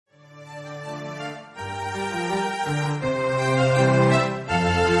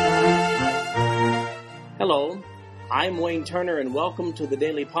I'm Wayne Turner, and welcome to the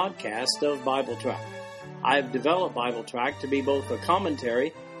daily podcast of Bible Track. I've developed Bible Track to be both a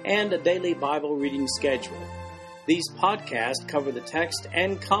commentary and a daily Bible reading schedule. These podcasts cover the text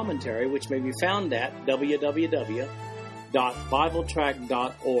and commentary, which may be found at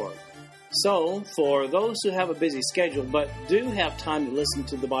www.bibletrack.org. So, for those who have a busy schedule but do have time to listen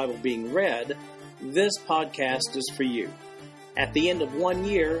to the Bible being read, this podcast is for you. At the end of 1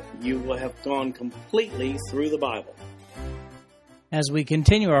 year, you will have gone completely through the Bible. As we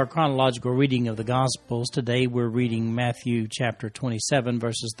continue our chronological reading of the Gospels, today we're reading Matthew chapter 27,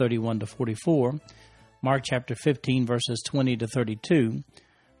 verses 31 to 44, Mark chapter 15, verses 20 to 32,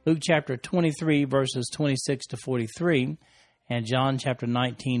 Luke chapter 23, verses 26 to 43, and John chapter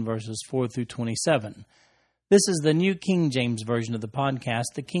 19, verses 4 through 27. This is the New King James Version of the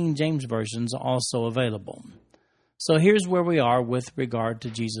podcast. The King James Version is also available. So here's where we are with regard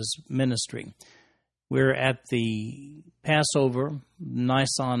to Jesus' ministry. We're at the Passover,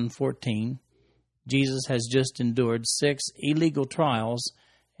 Nisan 14. Jesus has just endured 6 illegal trials,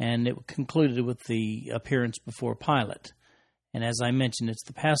 and it concluded with the appearance before Pilate. And as I mentioned, it's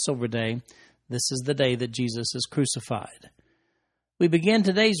the Passover day. This is the day that Jesus is crucified. We begin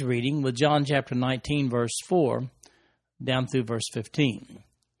today's reading with John chapter 19, verse 4, down through verse 15.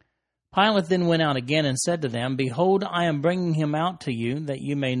 Pilate then went out again and said to them, "Behold, I am bringing him out to you, that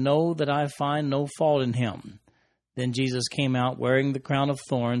you may know that I find no fault in him." Then Jesus came out wearing the crown of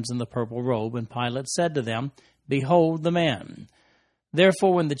thorns and the purple robe, and Pilate said to them, "Behold the man."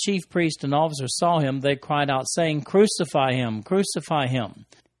 Therefore, when the chief priest and officers saw him, they cried out, saying, "Crucify him, crucify him."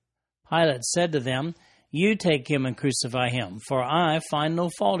 Pilate said to them, "You take him and crucify him, for I find no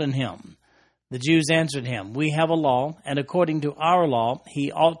fault in him." The Jews answered him, "We have a law, and according to our law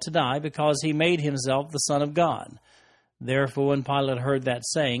he ought to die, because he made himself the Son of God." Therefore when Pilate heard that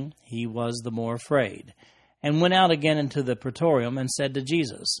saying, he was the more afraid, and went out again into the praetorium, and said to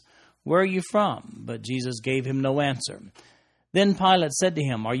Jesus, "Where are you from?" But Jesus gave him no answer. Then Pilate said to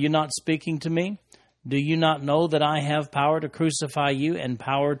him, "Are you not speaking to me? Do you not know that I have power to crucify you and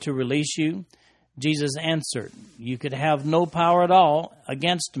power to release you?" Jesus answered, "You could have no power at all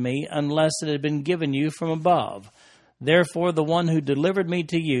against me unless it had been given you from above. Therefore the one who delivered me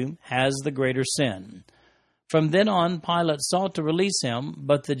to you has the greater sin." From then on Pilate sought to release him,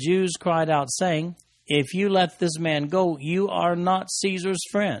 but the Jews cried out, saying, "If you let this man go, you are not Caesar's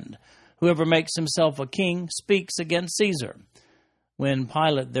friend. Whoever makes himself a king speaks against Caesar." When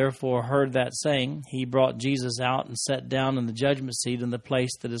Pilate therefore heard that saying, he brought Jesus out and sat down in the judgment seat in the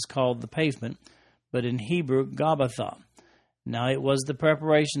place that is called the Pavement, but in Hebrew, Gabbatha. Now it was the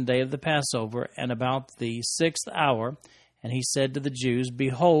preparation day of the Passover, and about the 6th hour, and he said to the Jews,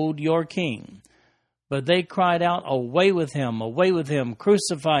 "Behold your king." But they cried out, away with him,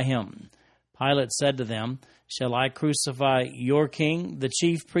 crucify him." Pilate said to them, "Shall I crucify your king?" The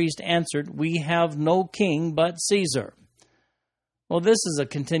chief priest answered, "We have no king but Caesar." Well, this is a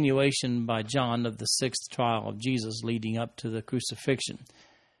continuation by John of the 6th trial of Jesus leading up to the crucifixion.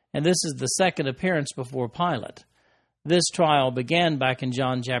 And this is the second appearance before Pilate. This trial began back in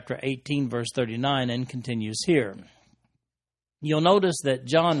John chapter 18, verse 39, and continues here. You'll notice that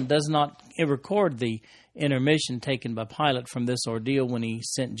John does not record the intermission taken by Pilate from this ordeal when he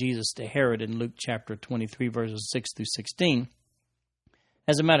sent Jesus to Herod in Luke chapter 23, verses 6 through 16.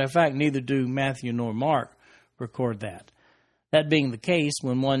 As a matter of fact, neither do Matthew nor Mark record that. That being the case,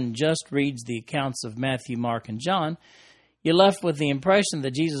 when one just reads the accounts of Matthew, Mark, and John, you're left with the impression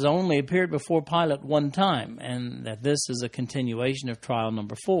that Jesus only appeared before Pilate one time, and that this is a continuation of trial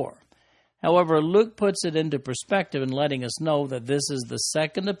number 4. However, Luke puts it into perspective in letting us know that this is the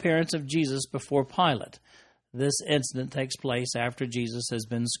second appearance of Jesus before Pilate. This incident takes place after Jesus has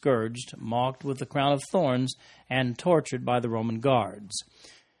been scourged, mocked with the crown of thorns, and tortured by the Roman guards.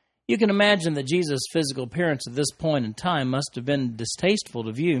 You can imagine that Jesus' physical appearance at this point in time must have been distasteful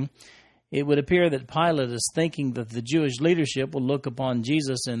to view. It would appear that Pilate is thinking that the Jewish leadership will look upon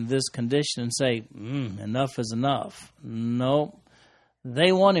Jesus in this condition and say, enough is enough. No,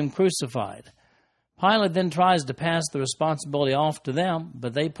 they want him crucified. Pilate then tries to pass the responsibility off to them,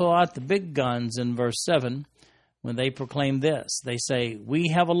 but they pull out the big guns in verse 7 when they proclaim this. They say, "We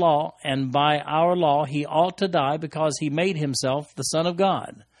have a law, and by our law he ought to die because he made himself the Son of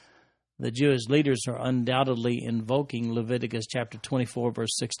God." The Jewish leaders are undoubtedly invoking Leviticus chapter 24,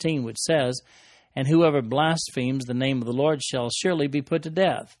 verse 16, which says, "And whoever blasphemes the name of the Lord shall surely be put to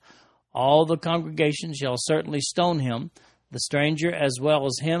death. All the congregation shall certainly stone him, the stranger as well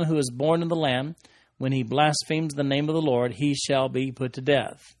as him who is born in the land. When he blasphemes the name of the Lord, he shall be put to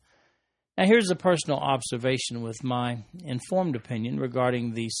death." Now here's a personal observation with my informed opinion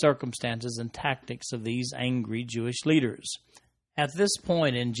regarding the circumstances and tactics of these angry Jewish leaders. At this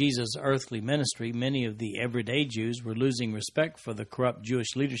point in Jesus' earthly ministry, many of the everyday Jews were losing respect for the corrupt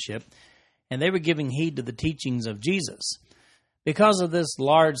Jewish leadership, and they were giving heed to the teachings of Jesus. Because of this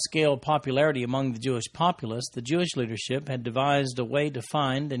large-scale popularity among the Jewish populace, the Jewish leadership had devised a way to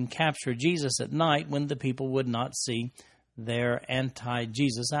find and capture Jesus at night when the people would not see their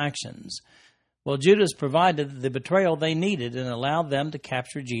anti-Jesus actions. Well, Judas provided the betrayal they needed and allowed them to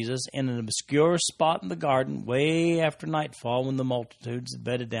capture Jesus in an obscure spot in the garden way after nightfall when the multitudes had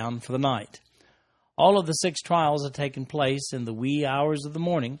bedded down for the night. All of the 6 trials had taken place in the wee hours of the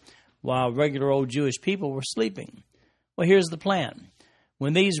morning while regular old Jewish people were sleeping. Well, here's the plan.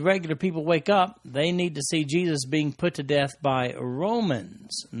 When these regular people wake up, they need to see Jesus being put to death by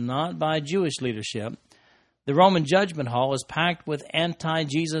Romans, not by Jewish leadership. The Roman judgment hall is packed with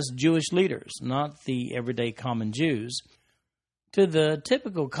anti-Jesus Jewish leaders, not the everyday common Jews. To the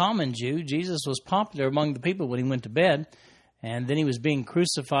typical common Jew, Jesus was popular among the people when he went to bed, and then he was being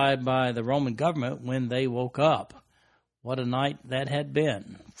crucified by the Roman government when they woke up. What a night that had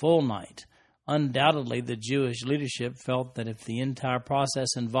been. Full night. Undoubtedly, the Jewish leadership felt that if the entire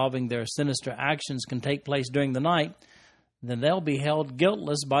process involving their sinister actions can take place during the night, then they'll be held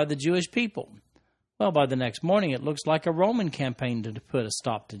guiltless by the Jewish people. Well, by the next morning, it looks like a Roman campaign to put a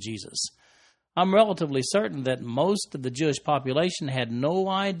stop to Jesus. I'm relatively certain that most of the Jewish population had no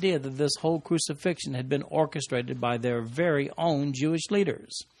idea that this whole crucifixion had been orchestrated by their very own Jewish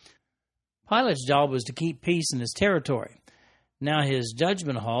leaders. Pilate's job was to keep peace in his territory. Now his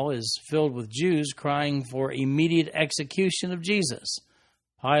judgment hall is filled with Jews crying for immediate execution of Jesus.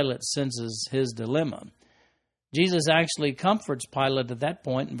 Pilate senses his dilemma. Jesus actually comforts Pilate at that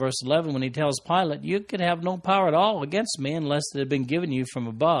point in verse 11 when he tells Pilate, "You could have no power at all against me unless it had been given you from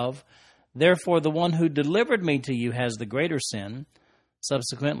above. Therefore the one who delivered me to you has the greater sin."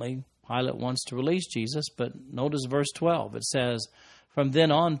 Subsequently, Pilate wants to release Jesus, but notice verse 12. It says, "From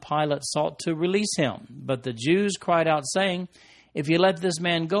then on Pilate sought to release him, but the Jews cried out, saying, 'If you let this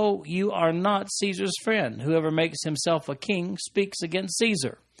man go, you are not Caesar's friend. Whoever makes himself a king speaks against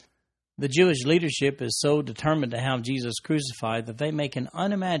Caesar.'" The Jewish leadership is so determined to have Jesus crucified that they make an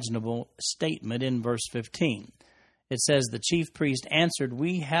unimaginable statement in verse 15. It says, "The chief priest answered,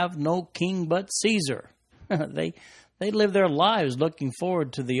 'We have no king but Caesar.'" They live their lives looking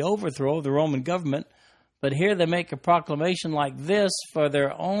forward to the overthrow of the Roman government, but here they make a proclamation like this for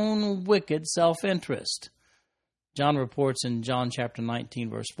their own wicked self-interest. John reports in John chapter 19,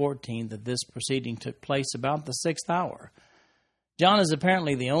 verse 14, that this proceeding took place about the 6th hour. John is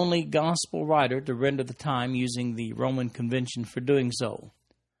apparently the only gospel writer to render the time using the Roman convention for doing so.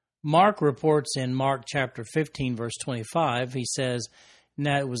 Mark reports in Mark chapter 15, verse 25, he says,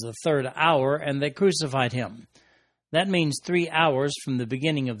 "Now it was the 3rd hour, and they crucified him." That means 3 hours from the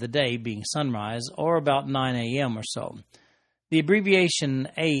beginning of the day, being sunrise, or about 9 a.m. or so. The abbreviation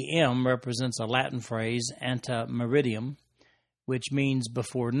AM represents a Latin phrase, ante meridiem, which means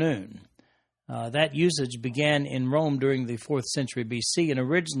before noon. That usage began in Rome during the 4th century BC and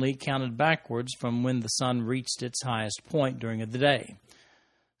originally counted backwards from when the sun reached its highest point during the day.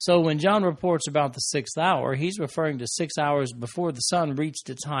 So when John reports about the 6th hour, he's referring to 6 hours before the sun reached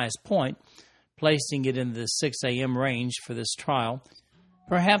its highest point, placing it in the 6 a.m. range for this trial,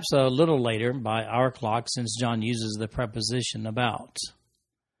 perhaps a little later by our clock since John uses the preposition about.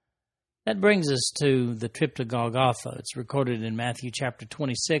 That brings us to the trip to Golgotha. It's recorded in Matthew chapter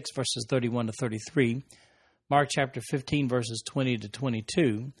 26, verses 31 to 33, Mark chapter 15, verses 20 to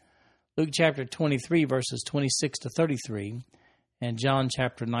 22, Luke chapter 23, verses 26 to 33, and John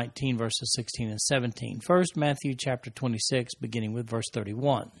chapter 19, verses 16 and 17. First, Matthew chapter 26, beginning with verse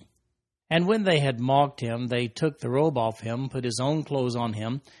 31. "And when they had mocked him, they took the robe off him, put his own clothes on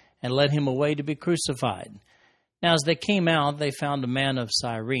him, and led him away to be crucified. Now as they came out, they found a man of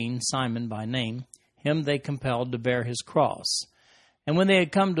Cyrene, Simon by name. Him they compelled to bear his cross. And when they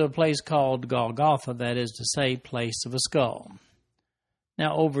had come to a place called Golgotha, that is to say, place of a skull."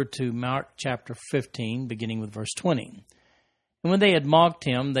 Now over to Mark chapter 15, beginning with verse 20. "And when they had mocked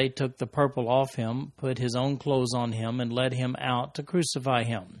him, they took the purple off him, put his own clothes on him, and led him out to crucify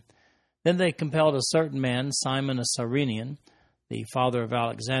him. Then they compelled a certain man, Simon a Cyrenian, the father of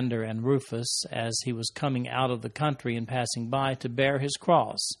Alexander and Rufus, as he was coming out of the country and passing by, to bear his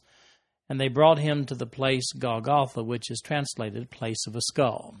cross. And they brought him to the place Golgotha, which is translated place of a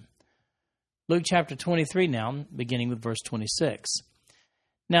skull." Luke chapter 23 now, beginning with verse 26.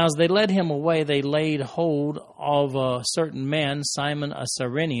 "Now as they led him away, they laid hold of a certain man, Simon a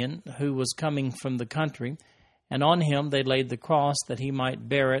Cyrenian, who was coming from the country, And on him they laid the cross, that he might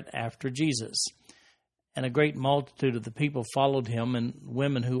bear it after Jesus. And a great multitude of the people followed him, and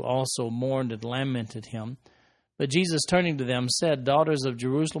women who also mourned and lamented him. But Jesus, turning to them, said, Daughters of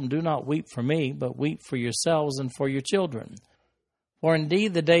Jerusalem, do not weep for me, but weep for yourselves and for your children. For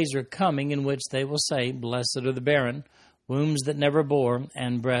indeed the days are coming in which they will say, Blessed are the barren, wombs that never bore,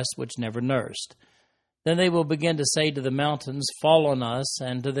 and breasts which never nursed. Then they will begin to say to the mountains, Fall on us,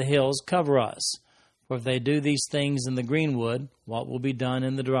 and to the hills, Cover us. For if they do these things in the greenwood, what will be done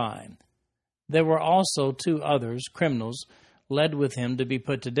in the dry? There were also 2 others, criminals, led with him to be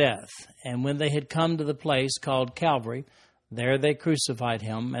put to death. And when they had come to the place called Calvary, there they crucified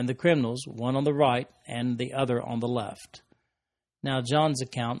him, and the criminals, one on the right and the other on the left. Now John's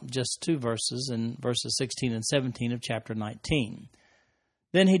account, just 2 verses, in verses 16 and 17 of chapter 19.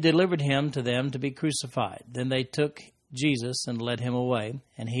 Then he delivered him to them to be crucified. Then they took Jesus and led him away,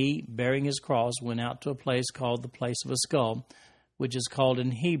 and he, bearing his cross, went out to a place called the place of a skull, which is called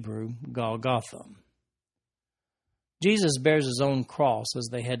in Hebrew Golgotha. Jesus bears his own cross as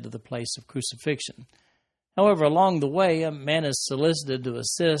they head to the place of crucifixion. However, along the way, a man is solicited to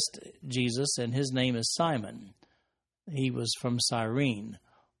assist Jesus, and his name is Simon. He was from Cyrene.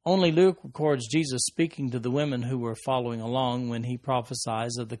 Only Luke records Jesus speaking to the women who were following along when he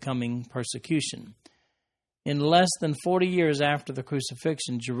prophesies of the coming persecution. In less than 40 years after the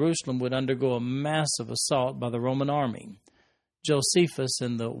crucifixion, Jerusalem would undergo a massive assault by the Roman army. Josephus,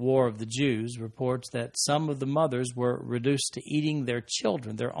 in the War of the Jews, reports that some of the mothers were reduced to eating their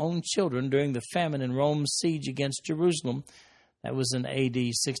children, their own children, during the famine in Rome's siege against Jerusalem. That was in AD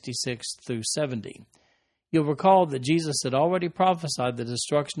 66 through 70. You'll recall that Jesus had already prophesied the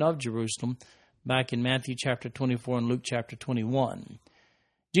destruction of Jerusalem back in Matthew chapter 24 and Luke chapter 21.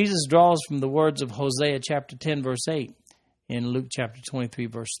 Jesus draws from the words of Hosea chapter 10 verse 8 in Luke chapter 23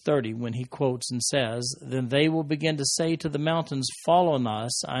 verse 30 when he quotes and says, Then they will begin to say to the mountains, Fall on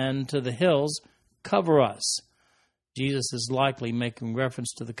us, and to the hills, Cover us. Jesus is likely making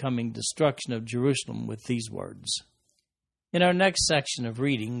reference to the coming destruction of Jerusalem with these words. In our next section of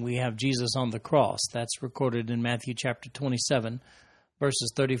reading, we have Jesus on the cross. That's recorded in Matthew chapter 27,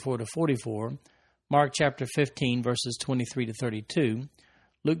 verses 34 to 44, Mark chapter 15, verses 23 to 32,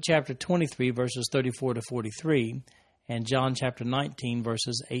 Luke chapter 23, verses 34 to 43, and John chapter 19,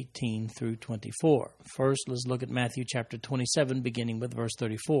 verses 18 through 24. First, let's look at Matthew chapter 27, beginning with verse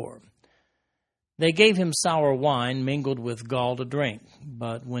 34. They gave him sour wine mingled with gall to drink,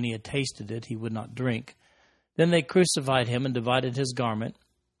 but when he had tasted it, he would not drink. Then they crucified him and divided his garment,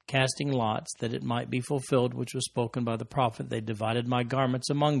 casting lots, that it might be fulfilled which was spoken by the prophet, They divided my garments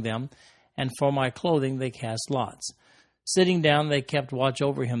among them, and for my clothing they cast lots. Sitting down, they kept watch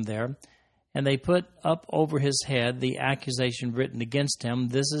over him there, and they put up over his head the accusation written against him,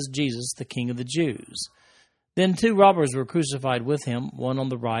 This is Jesus, the King of the Jews. Then 2 robbers were crucified with him, one on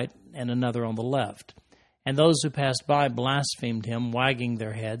the right and another on the left. And those who passed by blasphemed him, wagging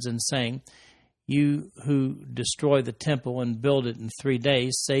their heads and saying, You who destroy the temple and build it in 3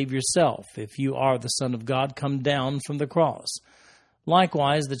 days, save yourself. If you are the Son of God, come down from the cross.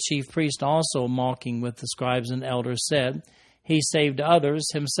 Likewise, the chief priest also, mocking with the scribes and elders, said, He saved others,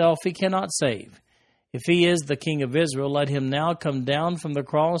 himself he cannot save. If he is the King of Israel, let him now come down from the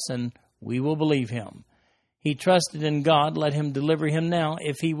cross, and we will believe him. He trusted in God, let him deliver him now,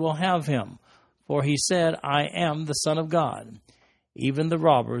 if he will have him. For he said, I am the Son of God. Even the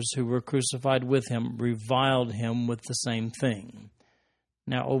robbers who were crucified with him reviled him with the same thing.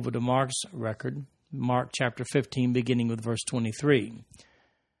 Now over to Mark's record, Mark chapter 15, beginning with verse 23.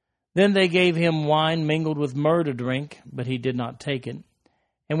 Then they gave him wine mingled with myrrh to drink, but he did not take it.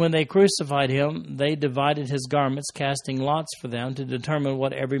 And when they crucified him, they divided his garments, casting lots for them to determine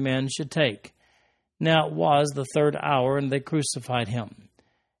what every man should take. Now it was the 3rd hour, and they crucified him.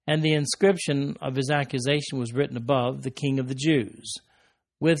 And the inscription of his accusation was written above, The King of the Jews.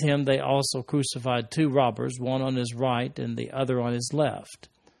 With him they also crucified 2 robbers, one on his right and the other on his left.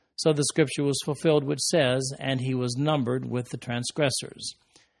 So the scripture was fulfilled which says, And he was numbered with the transgressors.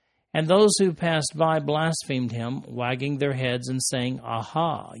 And those who passed by blasphemed him, wagging their heads and saying,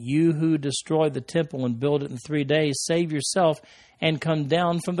 Aha, you who destroy the temple and build it in 3 days, save yourself and come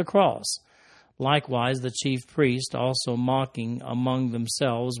down from the cross. Likewise, the chief priest, also mocking among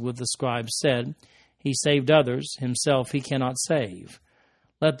themselves with the scribes, said, He saved others, himself he cannot save.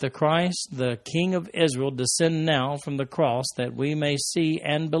 Let the Christ, the King of Israel, descend now from the cross, that we may see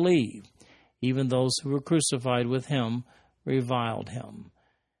and believe. Even those who were crucified with him reviled him.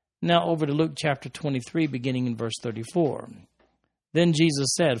 Now over to Luke chapter 23, beginning in verse 34. Then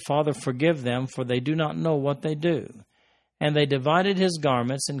Jesus said, Father, forgive them, for they do not know what they do. And they divided his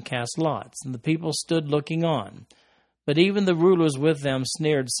garments and cast lots, and the people stood looking on. But even the rulers with them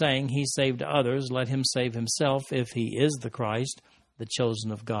sneered, saying, He saved others, let him save himself, if he is the Christ, the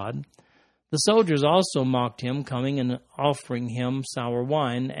chosen of God. The soldiers also mocked him, coming and offering him sour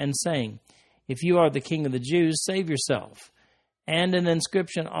wine, and saying, If you are the King of the Jews, save yourself. And an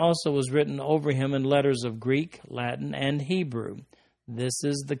inscription also was written over him in letters of Greek, Latin, and Hebrew, This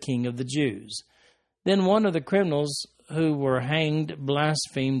is the King of the Jews. Then one of the criminals who were hanged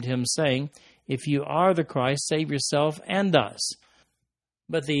blasphemed him, saying, If you are the Christ, save yourself and us.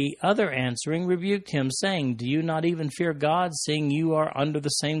 But the other answering rebuked him, saying, Do you not even fear God, seeing you are under the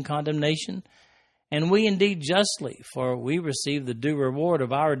same condemnation? And we indeed justly, for we receive the due reward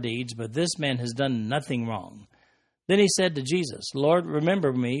of our deeds, but this man has done nothing wrong. Then he said to Jesus, Lord,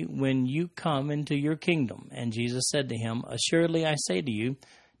 remember me when you come into your kingdom. And Jesus said to him, Assuredly I say to you,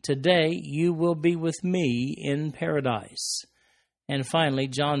 today you will be with me in paradise. And finally,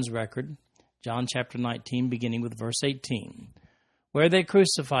 John's record, John chapter 19, beginning with verse 18, where they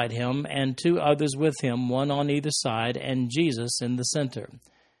crucified him and two others with him, one on either side, and Jesus in the center.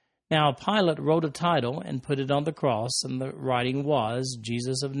 Now Pilate wrote a title and put it on the cross, and the writing was,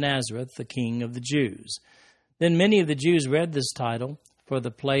 Jesus of Nazareth, the King of the Jews. Then many of the Jews read this title, for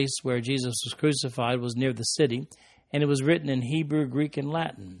the place where Jesus was crucified was near the city, and it was written in Hebrew, Greek, and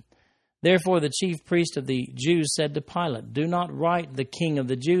Latin. Therefore the chief priest of the Jews said to Pilate, Do not write the King of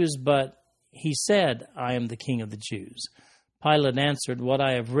the Jews, but he said, I am the King of the Jews. Pilate answered, What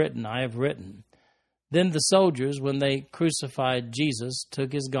I have written, I have written. Then the soldiers, when they crucified Jesus,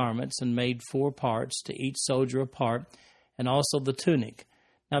 took his garments and made 4 parts, to each soldier a part, and also the tunic.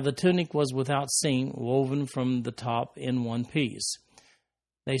 Now the tunic was without seam, woven from the top in one piece.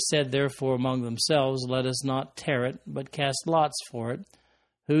 They said therefore among themselves, Let us not tear it, but cast lots for it,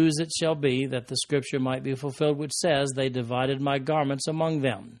 whose it shall be, that the scripture might be fulfilled, which says, They divided my garments among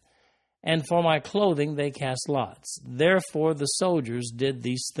them. And for my clothing they cast lots. Therefore the soldiers did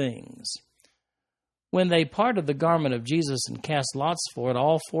these things. When they parted the garment of Jesus and cast lots for it,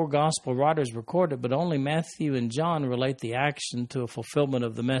 all 4 gospel writers record it, but only Matthew and John relate the action to a fulfillment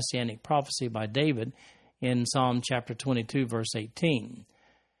of the messianic prophecy by David in Psalm chapter 22, verse 18.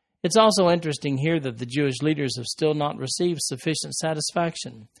 It's also interesting here that the Jewish leaders have still not received sufficient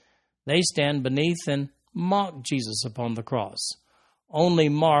satisfaction. They stand beneath and mock Jesus upon the cross. Only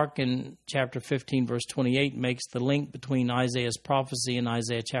Mark in chapter 15, verse 28 makes the link between Isaiah's prophecy and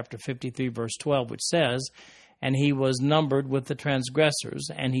Isaiah chapter 53, verse 12, which says, And he was numbered with the transgressors,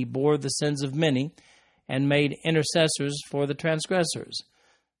 and he bore the sins of many, and made intercessors for the transgressors.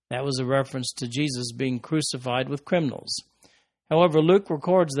 That was a reference to Jesus being crucified with criminals. However, Luke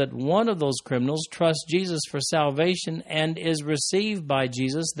records that one of those criminals trusts Jesus for salvation and is received by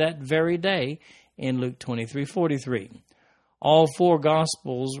Jesus that very day in Luke 23:43. All 4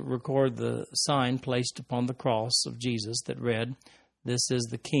 Gospels record the sign placed upon the cross of Jesus that read, This is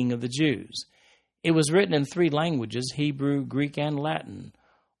the King of the Jews. It was written in 3 languages, Hebrew, Greek, and Latin.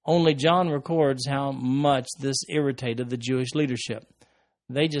 Only John records how much this irritated the Jewish leadership.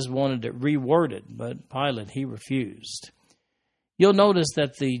 They just wanted it reworded, but Pilate, he refused. You'll notice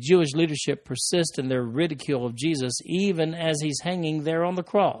that the Jewish leadership persists in their ridicule of Jesus even as he's hanging there on the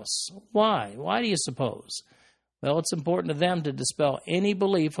cross. Why? Why do you suppose? Well, it's important to them to dispel any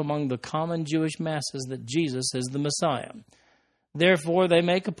belief among the common Jewish masses that Jesus is the Messiah. Therefore, they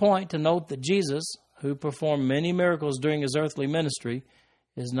make a point to note that Jesus, who performed many miracles during his earthly ministry,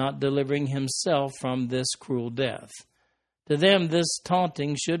 is not delivering himself from this cruel death. To them, this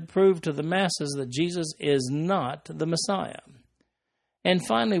taunting should prove to the masses that Jesus is not the Messiah. And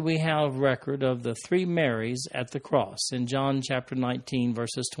finally, we have record of the 3 Marys at the cross in John chapter 19,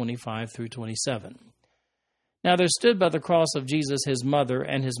 verses 25 through 27. Now there stood by the cross of Jesus his mother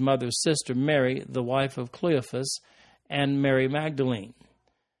and his mother's sister Mary, the wife of Cleophas, and Mary Magdalene.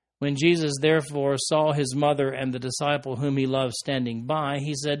 When Jesus therefore saw his mother and the disciple whom he loved standing by,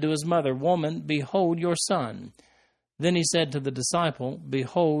 he said to his mother, Woman, behold your son. Then he said to the disciple,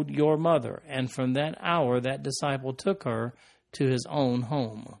 Behold your mother. And from that hour that disciple took her to his own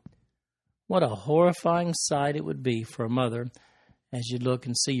home. What a horrifying sight it would be for a mother as you look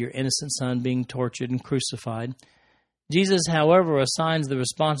and see your innocent son being tortured and crucified. Jesus, however, assigns the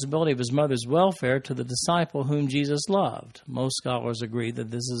responsibility of his mother's welfare to the disciple whom Jesus loved. Most scholars agree that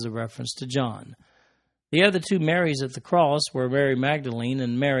this is a reference to John. The other 2 Marys at the cross were Mary Magdalene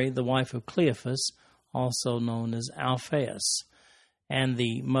and Mary, the wife of Cleophas, also known as Alphaeus, and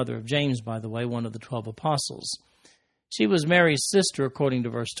the mother of James, by the way, one of the 12 apostles. She was Mary's sister, according to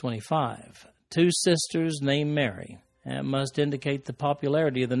verse 25. 2 sisters named Mary. That must indicate the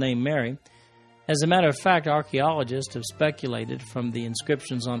popularity of the name Mary. As a matter of fact, archaeologists have speculated from the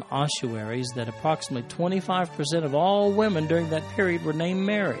inscriptions on ossuaries that approximately 25% of all women during that period were named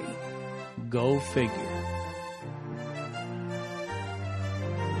Mary. Go figure.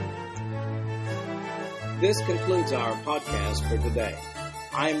 This concludes our podcast for today.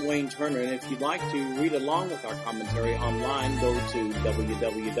 I'm Wayne Turner, and if you'd like to read along with our commentary online, go to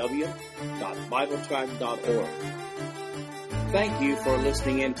www.bibletrack.org. Thank you for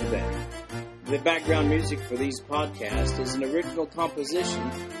listening in today. The background music for these podcasts is an original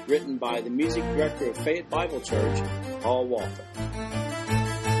composition written by the music director of Fayette Bible Church, Paul Walker.